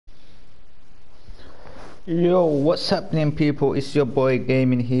Yo, what's happening, people? It's your boy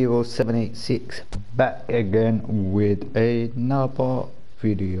Gaming Hero 786 back again with another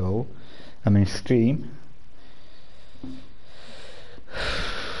video. Stream.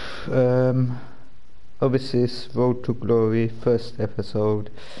 Obviously, it's Road to Glory, first episode.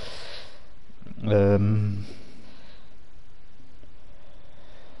 So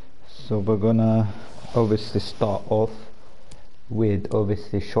we're gonna obviously start off with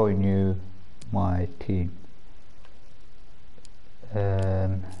showing you my team.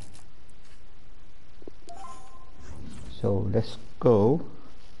 So let's go,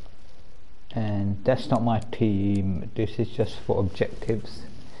 and that's not my team, this is just for objectives.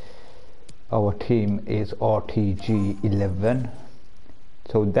 Our team is RTG 11,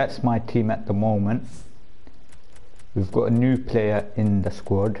 so that's my team at the moment. We've got a new player in the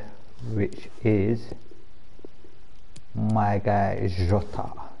squad, which is my guy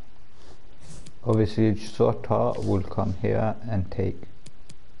Jota. Obviously Jota will come here and take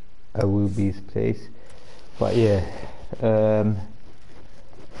Awubi's place, but yeah,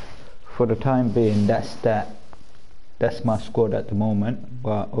 for the time being that's my squad at the moment.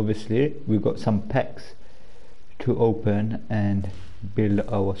 But obviously we've got some packs to open and build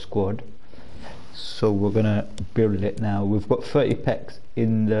our squad, so we're gonna build it now. We've got 30 packs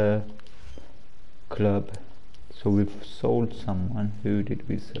in the club, so we've sold someone. Who did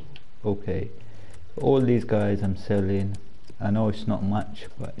we sell? Okay, all these guys I'm selling. I know it's not much,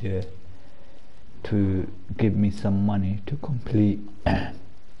 but yeah, to give me some money to complete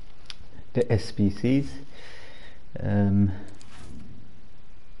the SPCs.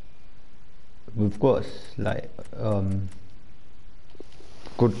 We've got like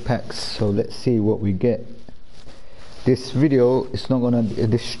good packs, so let's see what we get. This video is not gonna be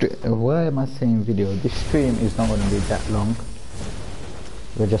why am I saying video? This stream is not gonna be that long.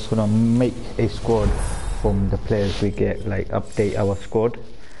 We're just gonna make a squad from the players we get, like update our squad,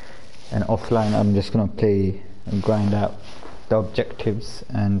 and offline I'm just gonna play and grind out the objectives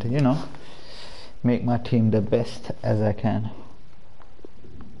and, you know, make my team the best as I can.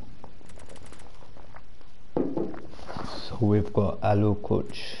 So we've got Alu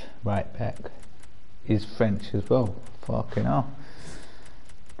Coach right back. He's French as well. Fucking hell,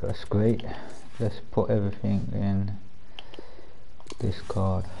 that's great. Let's put everything in this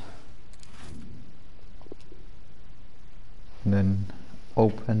card, and then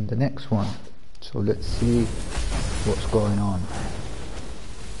open the next one. So let's see what's going on.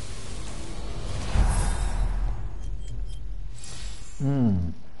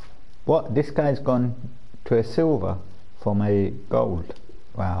 What, this guy's gone to a silver from a gold.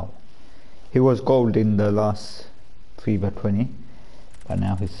 Wow, he was gold in the last FIBA 20, but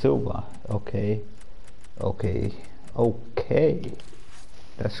now he's silver. Okay,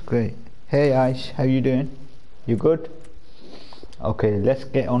 that's great. Hey Aish, how you doing? You good? Okay, let's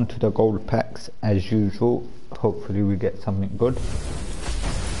get on to the gold packs as usual. Hopefully we get something good.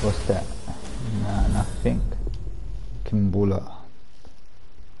 What's that? Nah, nothing. Kimbula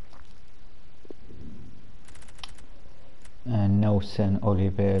and Nelson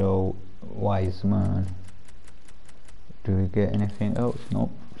Olivero Wiseman. Do we get anything else?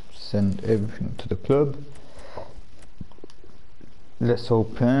 Nope. Send everything to the club. Let's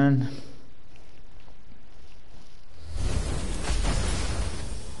open.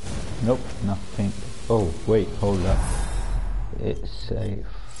 Nope, nothing. Oh wait, hold up, it's safe.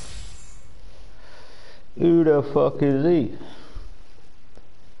 Who the fuck is he?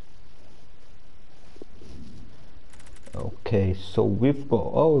 Okay, so we've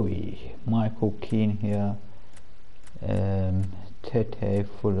got Michael Keane here, Tete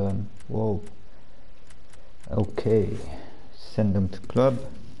Fulham. Whoa. Okay, send them to club.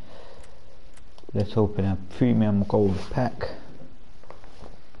 Let's open a premium gold pack.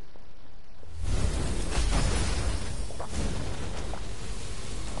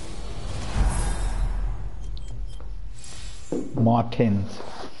 Martins.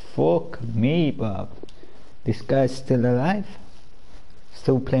 Fuck me, bruv. This guy's still alive?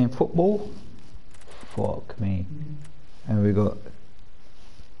 Still playing football? Fuck me. And we got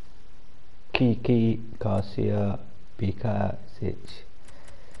Kiki, Garcia, Bikacic.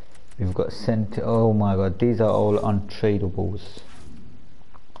 We've got oh my god, these are all untradables.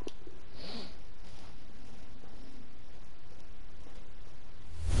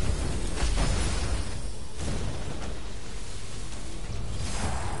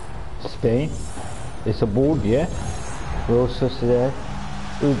 Spain. It's a board, yeah. We also there.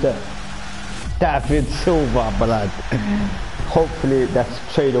 Who's that? David Silva, blood. Hopefully that's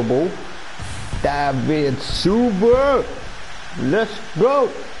tradable. David Silva. Let's go.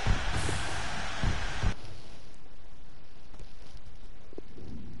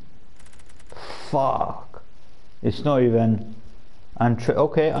 fuck. It's not even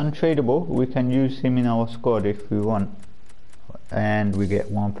untradeable. We can use him in our squad if we want. And we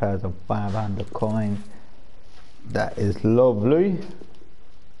get 1,500 coins. That is lovely.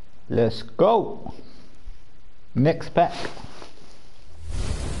 Let's go. Next pack.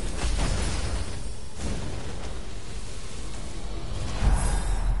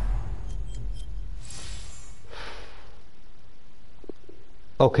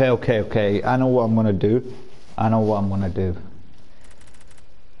 Okay. I know what I'm gonna do.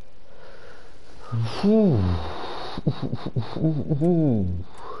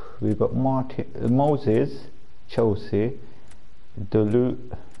 We got Moses, Chelsea, Duluth.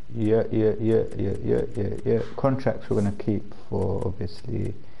 Yeah. Contracts we're gonna keep for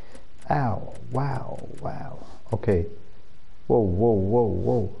obviously. Ow! Wow! Okay.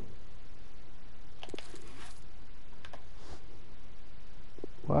 Whoa!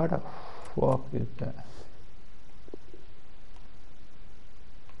 What the fuck is that?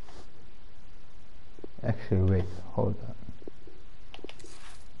 Actually, wait, hold on.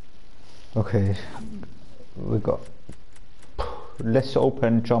 Okay, we got. Let's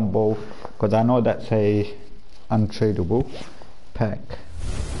open Jumbo because I know that's a untradeable pack.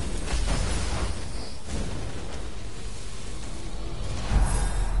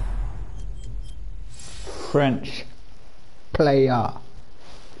 French player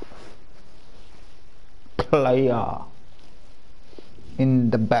in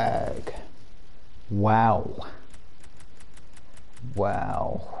the bag. Wow.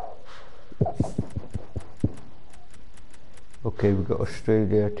 Okay, we got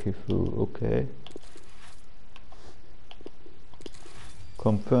Australia, Tifu. Okay,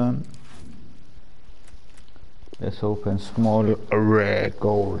 confirm. Let's open small rare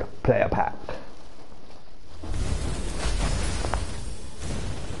gold player pack.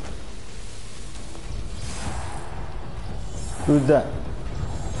 Who's that?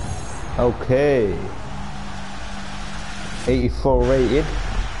 Okay, 84 rated.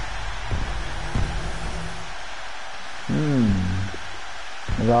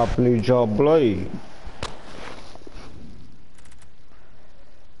 Lovely.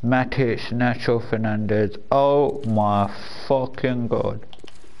 Matic, Nacho Fernandez. Oh my fucking god.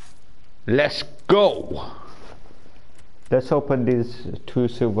 Let's go. Let's open these 2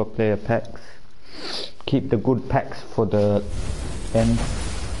 silver player packs. Keep the good packs for the end.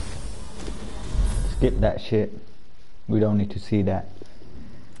 Skip that shit. We don't need to see that.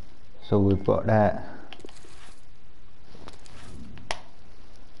 So we've got that.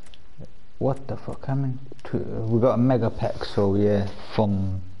 What the fuck? We got a mega pack, so yeah,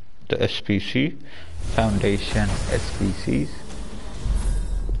 from the SPC Foundation SPCs.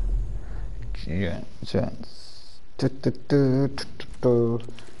 Yeah,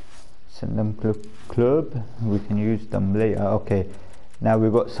 send them club. We can use them later. Okay, now we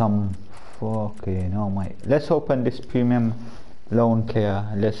got some fucking oh my. Let's open this premium loan player.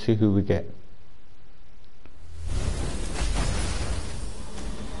 Let's see who we get.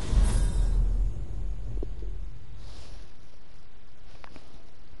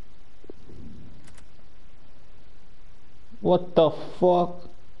 What the fuck?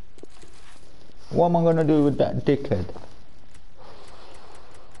 What am I gonna do with that dickhead?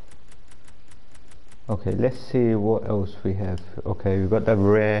 Okay, let's see what else we have. Okay, we got the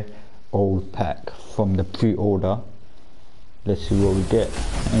rare old pack from the pre-order. Let's see what we get.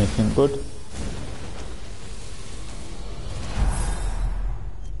 Anything good?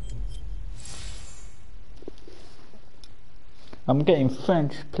 I'm getting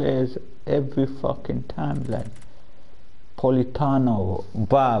French players every fucking time, lad. Politano,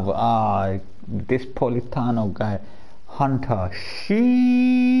 Bav, this Politano guy, Hunter,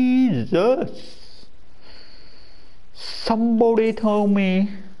 Jesus. Somebody told me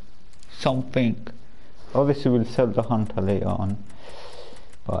something. Obviously we'll sell the Hunter later on,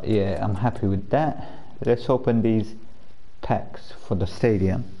 but yeah, I'm happy with that. Let's open these packs for the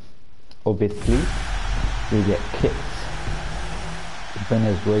stadium. Obviously we get kits.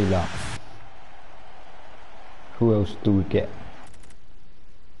 Venezuela. Who else do we get?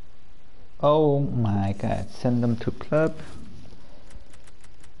 Oh my god, send them to club.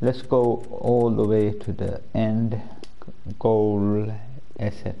 Let's go all the way to the end. Goal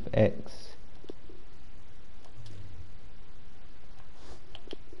SFX.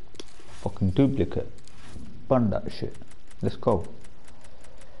 Fucking duplicate. Burn that shit. Let's go.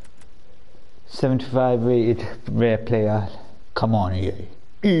 75 rated rare player. Come on, EA.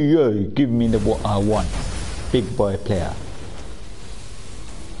 EA, give me the what I want. Big boy player.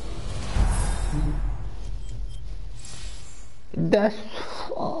 That's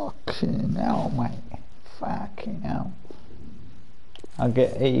fuck. Fucking hell, mate. Fucking hell. I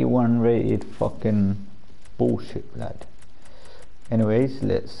get 81 rated fucking bullshit, lad. Anyways,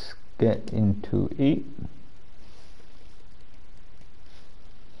 let's get into it.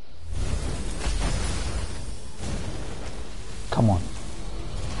 Come on.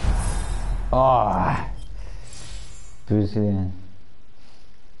 Ah, Brazilian.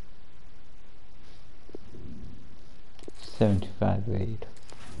 75 rated.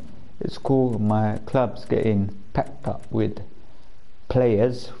 It's cool. My club's getting packed up with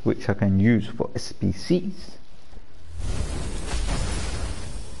players which I can use for SBCs.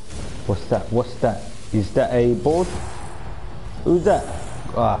 What's that? What's that? Is that a board? Who's that?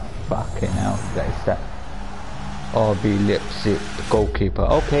 Ah, fucking hell. That is that. RB Leipzig, the goalkeeper.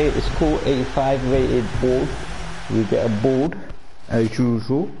 Okay, it's cool. 85 rated board. We get a board as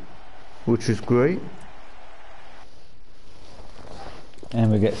usual, which is great. And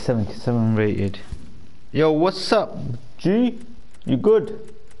we get 77 rated. Yo, what's up, G? You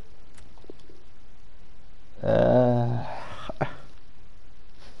good? Come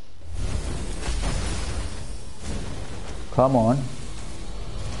on.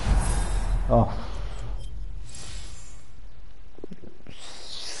 Oh.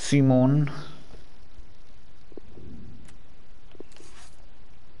 Simon.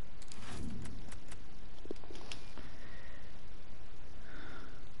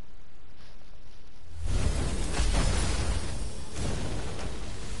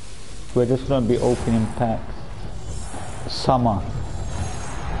 We're just gonna be opening packs. Summer.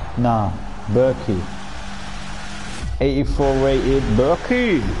 Nah, Berkey. 84 rated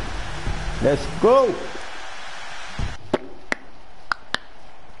Berkey. Let's go.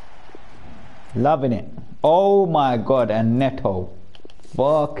 Loving it. Oh my god, and Neto.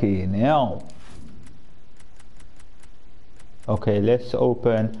 Fucking hell. Okay, let's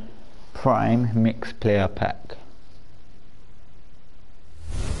open Prime Mix Player Pack.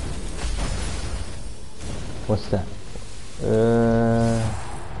 What's that?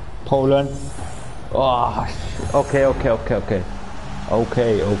 Poland. Oh, okay. Okay.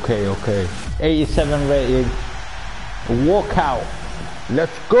 87 rated. Walkout.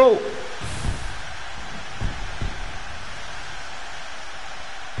 Let's go.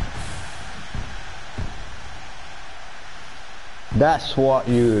 That's what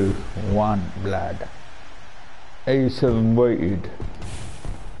you want, blood. 87 rated.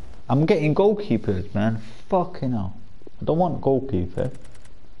 I'm getting goalkeepers, man. Fucking hell. I don't want goalkeeper.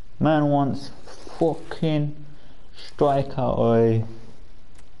 Man wants fucking striker or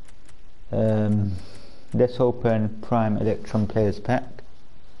let's open Prime Electrum Players Pack.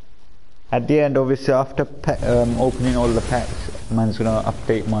 At the end, obviously, after opening all the packs, man's gonna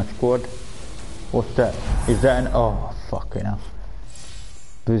update my squad. What's that? Is that an... oh, fucking hell.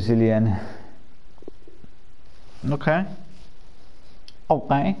 Brazilian. Okay.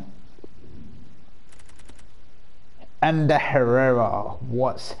 And the Herrera.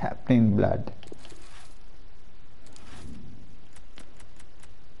 What's happening, blood?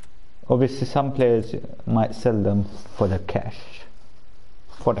 Obviously, some players might sell them for the cash.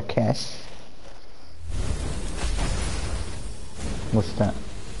 What's that?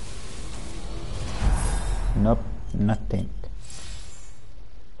 Nope, nothing.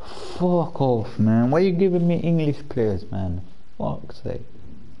 Fuck off, man. Why are you giving me English players, man? Fuck's sake.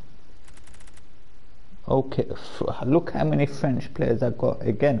 Okay, look how many French players I got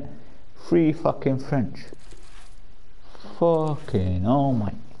again. 3 fucking French. Fucking oh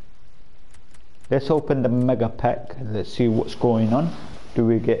my. Let's open the mega pack. Let's see what's going on. Do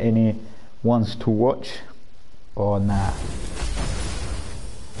we get any ones to watch or nah?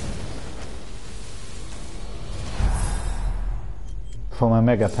 For my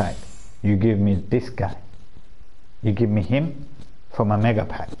mega pack, you give me this guy. You give me him for my mega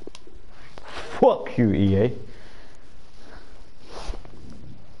pack. Fuck you, EA.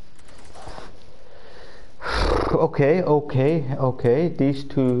 Okay. These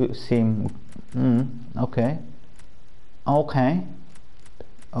two seem... okay. I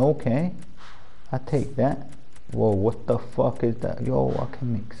take that. Whoa, what the fuck is that? Yo, I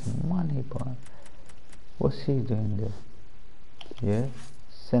can make some money, boy. What's he doing there? Yeah,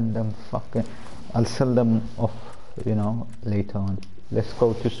 send them fucking... I'll sell them off, you know, later on. Let's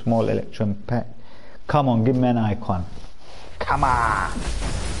go to small Electrum pack. Come on, give me an icon. Come on!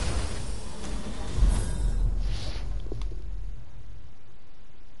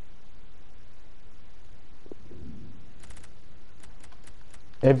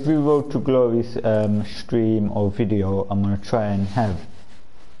 Every Road to Glory stream or video, I'm gonna try and have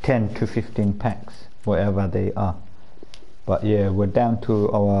 10 to 15 packs, whatever they are. But yeah, we're down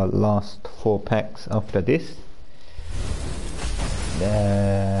to our last 4 packs after this.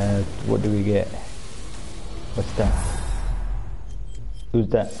 What do we get? What's that? Who's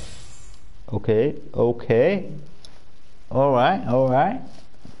that? Okay, okay. Alright.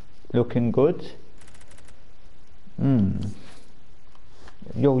 Looking good. Yo,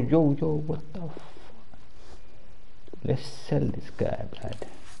 what the fuck? Let's sell this guy, blood.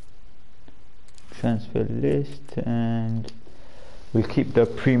 Transfer list, and we'll keep the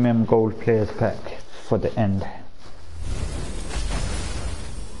premium gold players pack for the end.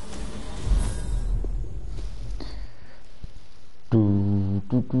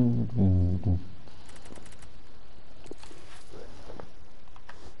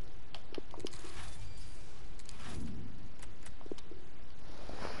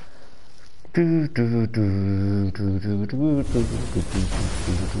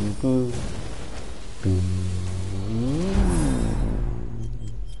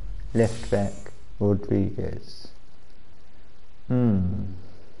 Left back, Rodriguez.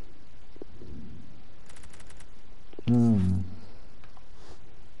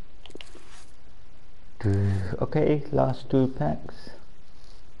 Okay, last 2 packs.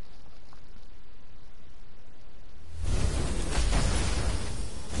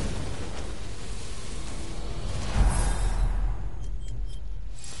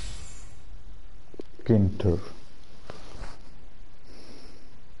 Ginter.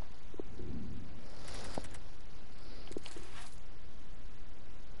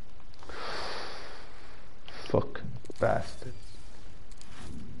 Fucking bastards.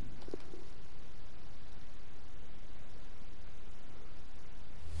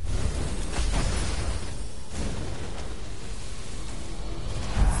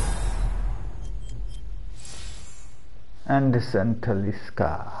 Anderson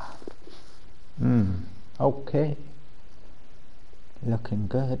Talisca. Okay. Looking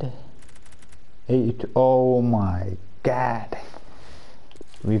good. 8. Oh my god.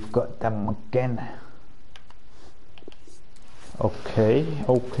 We've got them again. Okay.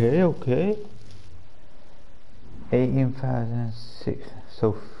 18,006.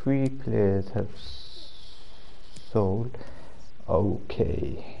 So 3 players have sold.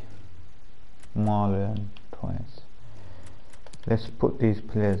 Okay. Marlon twice. Let's put these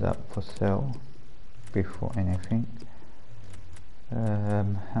players up for sale before anything.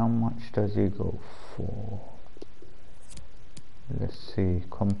 How much does he go for? Let's see.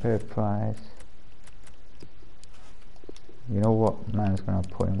 Compare price. You know what? Man's gonna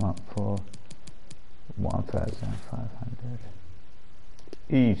put him up for 1,500.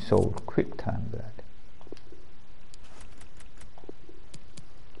 He sold quick time, blood.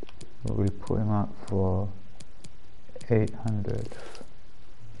 We put him up for 800.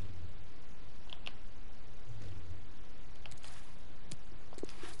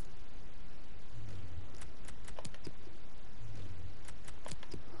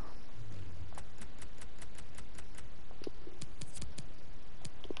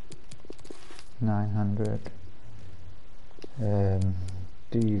 $900.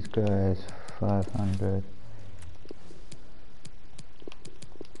 These guys 500.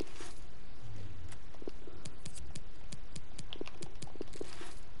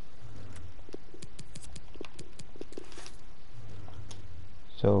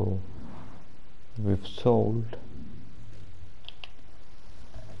 So we've sold.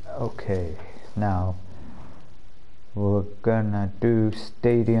 Okay, now we're gonna do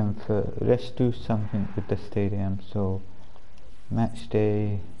stadium for. Let's do something with the stadium. So match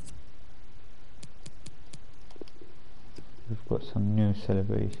day. We've got some new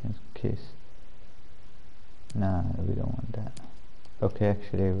celebrations. Kiss. Nah, we don't want that. Okay,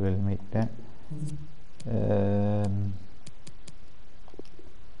 actually we'll make that.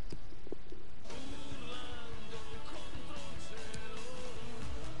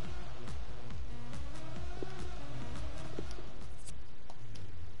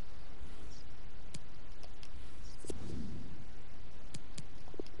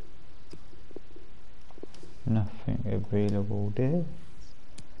 Nothing available there.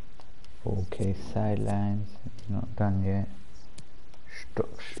 Okay, sidelines not done yet.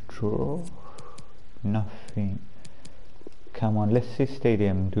 Structure, nothing. Come on, let's see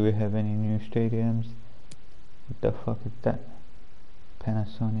stadium. Do we have any new stadiums? What the fuck is that?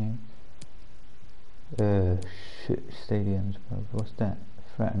 Panasonic. Shit stadiums, bro. What's that?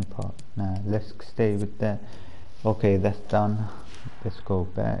 Fratton Park. Nah, let's stay with that. Okay, that's done. Let's go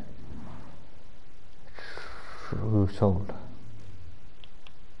back. Who sold?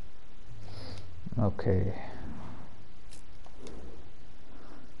 Okay.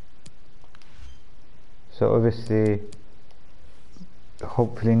 So obviously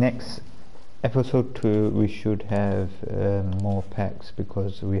hopefully next episode 2 we should have more packs,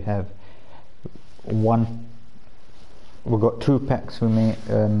 because we got 2 packs remain,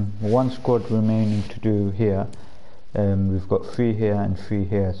 1 squad remaining to do here. We've got 3 here and 3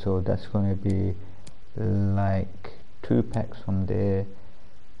 here, so that's going to be like 2 packs from there,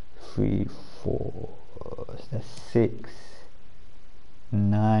 3, 4, that's 6,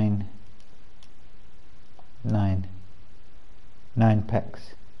 9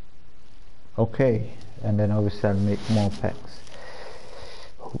 packs. Okay, and then obviously I'll make more packs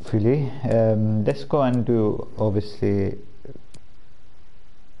hopefully. Let's go and do obviously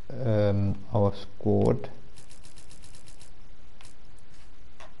our squad.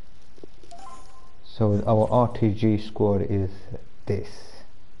 So our RTG squad is this.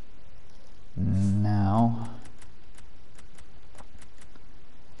 Now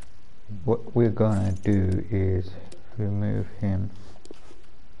what we're gonna do is remove him,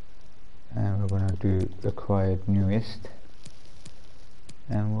 and we're gonna do acquired newest,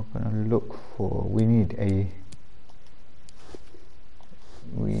 and we're gonna look for, we need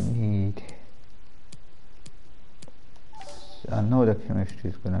I know the chemistry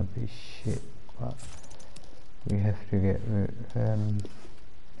is gonna be shit, but we have to get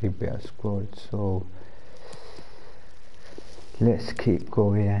a better squad, so let's keep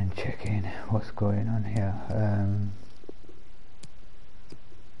going and checking what's going on here.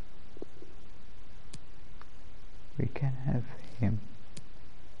 We can have him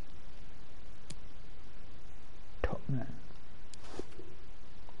top man.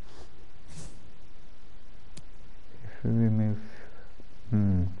 If we remove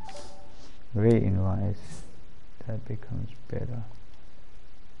rating wise, that becomes better.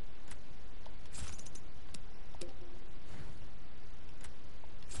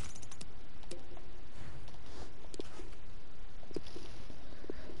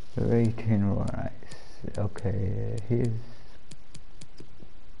 Rating wise, okay,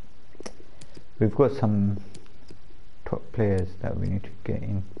 we've got some top players that we need to get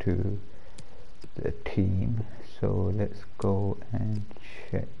into the team, so let's go and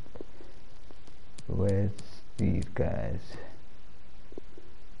check where's these guys.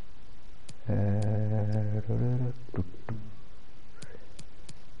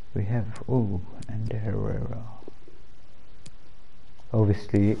 We have and Herrera.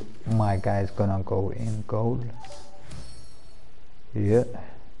 Obviously my guy's gonna go in goal. Yeah.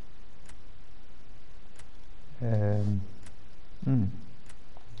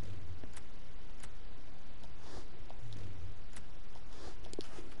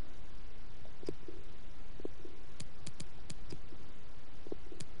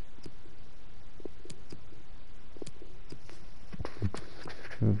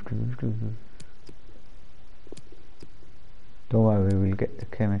 Don't worry, we'll get the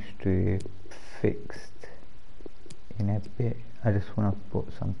chemistry fixed in a bit. I just want to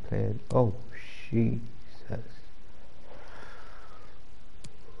put some players. Oh, Jesus.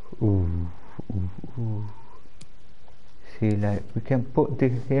 Ooh. See, like, we can put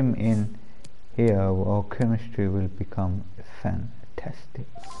him in here, our chemistry will become fantastic.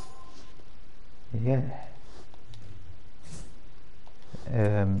 Yeah.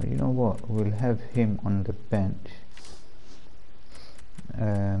 You know what, we'll have him on the bench.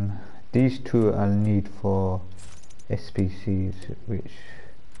 These 2 I'll need for SPCs, which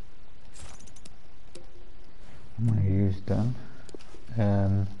I'm going to use them.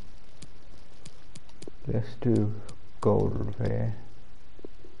 Let's do gold there,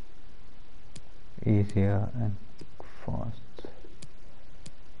 easier and fast.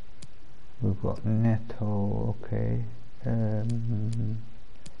 We've got Neto, okay.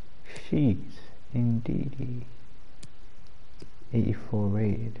 She's indeed 84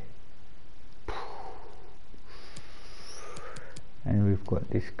 rated, and we've got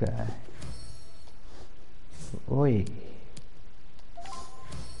this guy. Oi.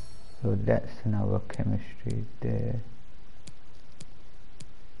 So that's another chemistry there.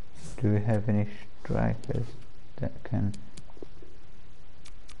 Do we have any strikers that can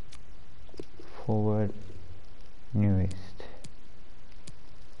forward newest?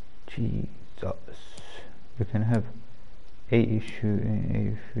 Jesus, we can have 80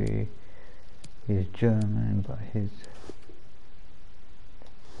 shooting, 83. He's German, but his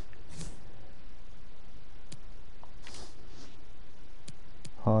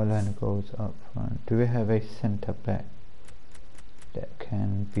Haaland goes up front. Do we have a centre back that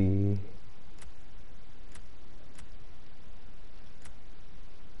can be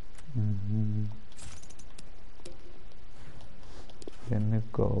Let me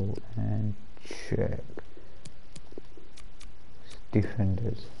go and check.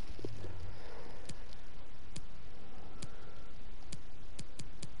 defenders.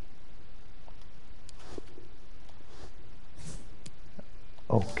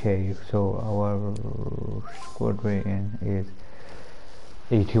 Okay, so our squad rating is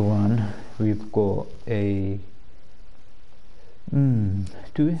 81. We've got a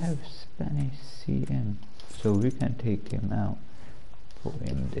do we have Spanish CM? So we can take him out, put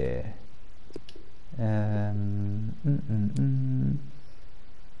him there.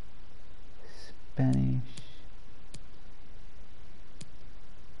 Spanish.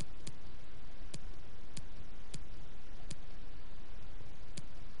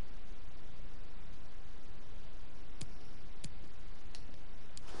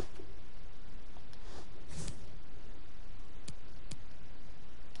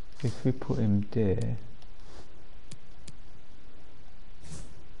 If we put him there,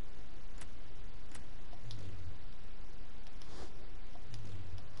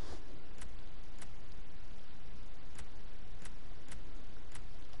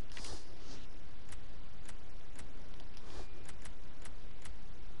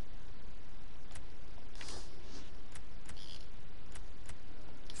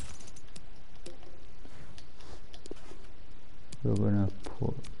 we're gonna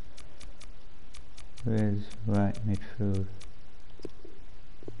put, where's right midfield?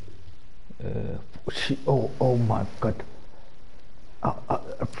 Oh my god.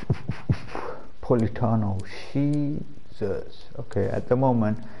 Politano, Jesus. Okay, at the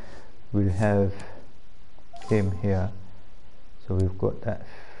moment we'll have him here. So we've got that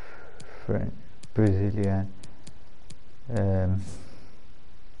French, Brazilian,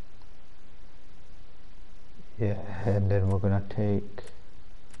 yeah, and then we're gonna take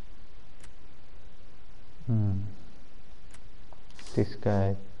this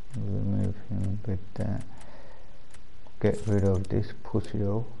guy, remove him with that, get rid of this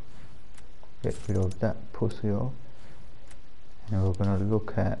Pusio, get rid of that Pusio, and we're gonna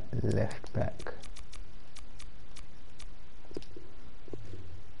look at left back.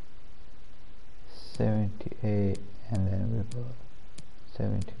 '78, and then we've got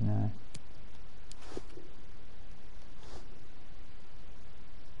 '79.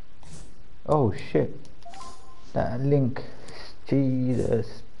 Oh shit, that link,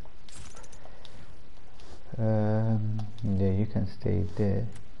 Jesus. Yeah, you can stay there.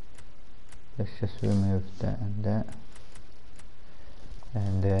 Let's just remove that and that,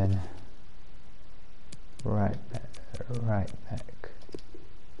 and then right back.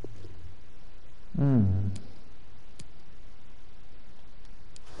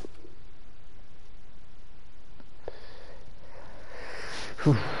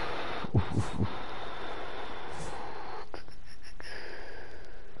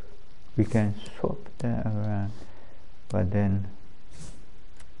 We can swap that around, but then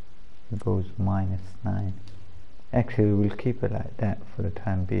it goes -9. Actually, we'll keep it like that for the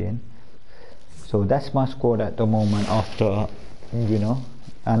time being. So that's my squad at the moment. After, you know,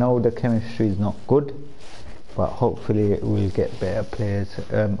 I know the chemistry is not good, but hopefully we'll get better players.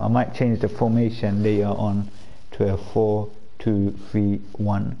 I might change the formation later on to a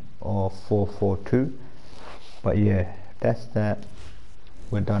 4-2-3-1 or 4-4-2, but yeah, that's that.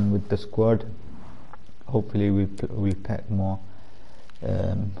 We're done with the squad. Hopefully we'll pack more.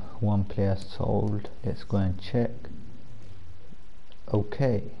 One player sold. Let's go and check.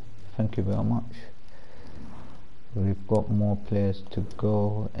 Okay, thank you very much. We've got more players to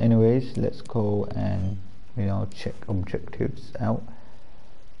go. Anyways, let's go and, you know, check objectives out.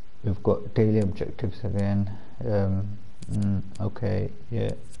 We've got daily objectives again. Okay,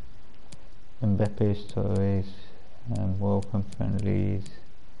 yeah. Mbappe stories, welcome friendlies,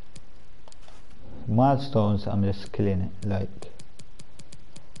 milestones. I'm just killing it. Like,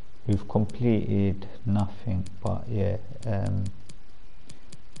 we've completed nothing, but yeah,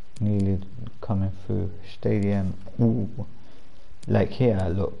 nearly coming through. Stadium, ooh, like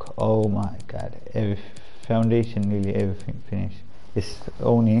here, look, oh my god, every foundation, nearly everything finished. It's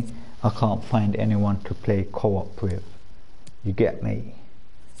only I can't find anyone to play co-op with, you get me?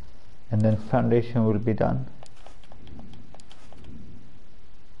 And then foundation will be done.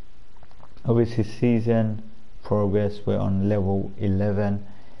 Obviously season progress, we're on level 11,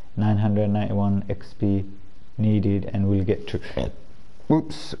 991 XP needed, and we'll get to,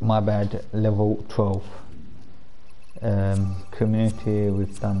 oops, my bad, level 12. Community,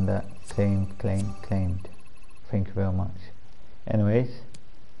 we've done that. Claimed. Thank you very much. Anyways,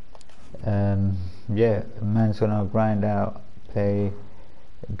 yeah, man's gonna grind out, play,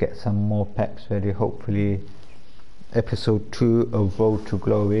 get some more packs ready. Hopefully episode 2 of Road to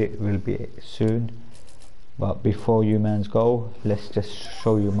Glory will be soon. But before you mans go, let's just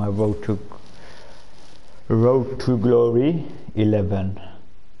show you my road to glory 11.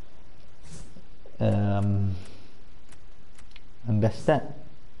 And that's that.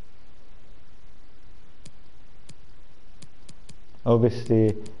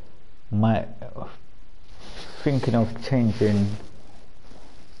 Obviously, my thinking of changing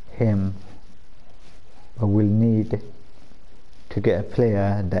him, but we'll need to get a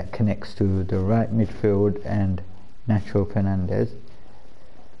player that connects to the right midfield and Nacho Fernandez.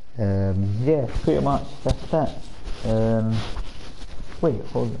 Yeah, pretty much that's that. Wait,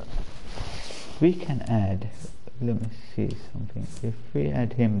 hold on. We can add, let me see something. If we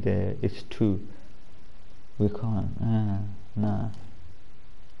add him there, it's 2. We can't. Nah.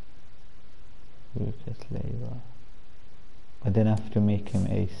 Lucas Leiva. I then have to make him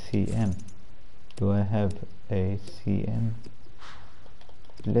a CM. Do I have a CM?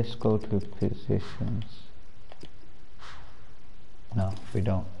 Let's go to positions. No, we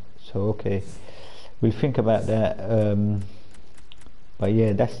don't. So okay, we'll think about that. But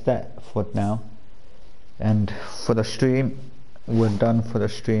yeah, that's that for now. And for the stream, we're done for the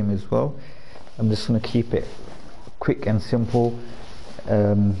stream as well. I'm just gonna keep it quick and simple.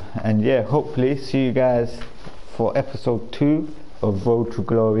 And yeah, hopefully see you guys for episode 2 of Road to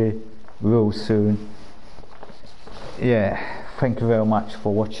Glory real soon. Yeah, thank you very much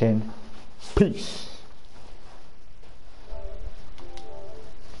for watching. Peace.